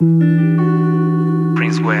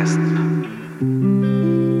Prince West.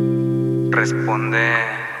 Responde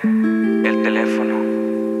el teléfono.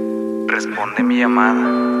 Responde mi llamada,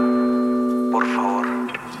 por favor.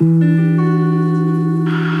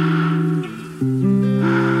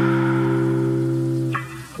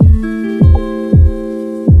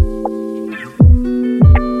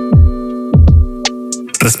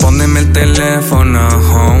 Respóndeme el teléfono,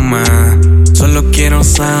 home. Solo quiero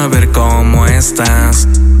saber cómo estás.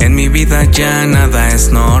 En mi vida ya nada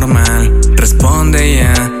es normal. Responde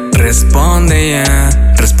ya, responde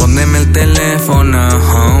ya. Respóndeme el teléfono,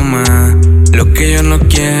 home. Lo que yo no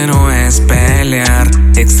quiero es pelear.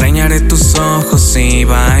 Extrañaré tus ojos y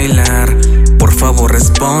bailar. Por favor,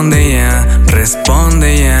 responde ya,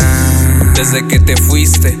 responde ya. Desde que te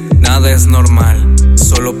fuiste, nada es normal.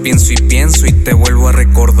 Solo pienso y te vuelvo a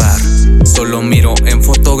recordar. Solo miro en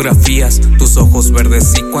fotografías tus ojos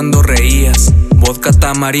verdes y cuando reías. Vodka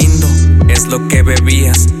tamarindo es lo que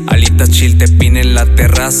bebías. Alitas chiltepín en la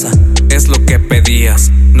terraza es lo que pedías.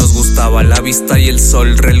 Nos gustaba la vista y el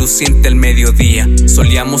sol reluciente al mediodía.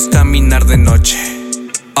 Solíamos caminar de noche.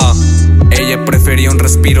 Ella prefería un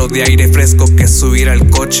respiro de aire fresco que subir al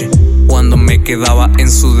coche. Cuando me quedaba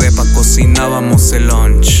en su depa cocinábamos el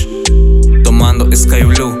lunch, tomando Sky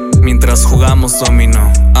Blue mientras jugamos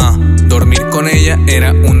dominó. Dormir con ella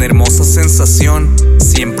era una hermosa sensación.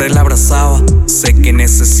 Siempre la abrazaba, sé que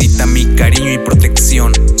necesita mi cariño y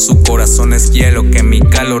protección. Su corazón es hielo que mi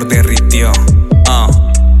calor derritió.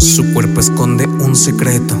 Su cuerpo esconde un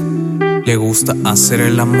secreto. Le gusta hacer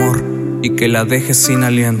el amor y que la deje sin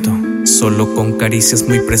aliento. Solo con caricias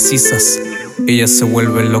muy precisas ella se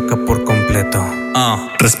vuelve loca por completo.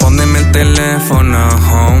 Respóndeme el teléfono,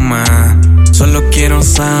 home. Solo quiero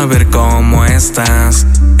saber cómo estás.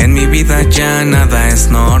 En mi vida ya nada es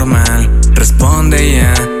normal. Responde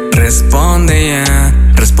ya, responde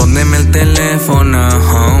ya. Respóndeme el teléfono,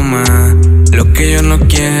 home. Lo que yo no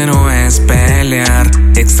quiero es pelear.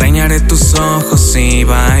 Extrañaré tus ojos y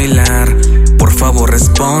bailar. Por favor,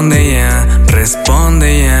 responde ya,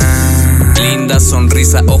 responde ya. Linda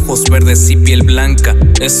sonrisa, ojos verdes y piel blanca.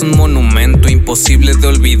 Es un monumento, imposible de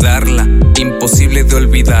olvidarla. Imposible de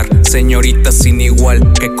olvidar, señorita sin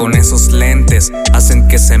igual. Que con esos lentes hacen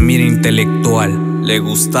que se mire intelectual. Le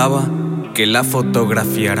gustaba que la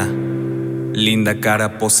fotografiara. Linda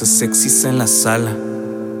cara, poses sexys en la sala.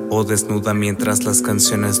 O desnuda mientras las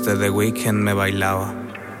canciones de The Weeknd me bailaba.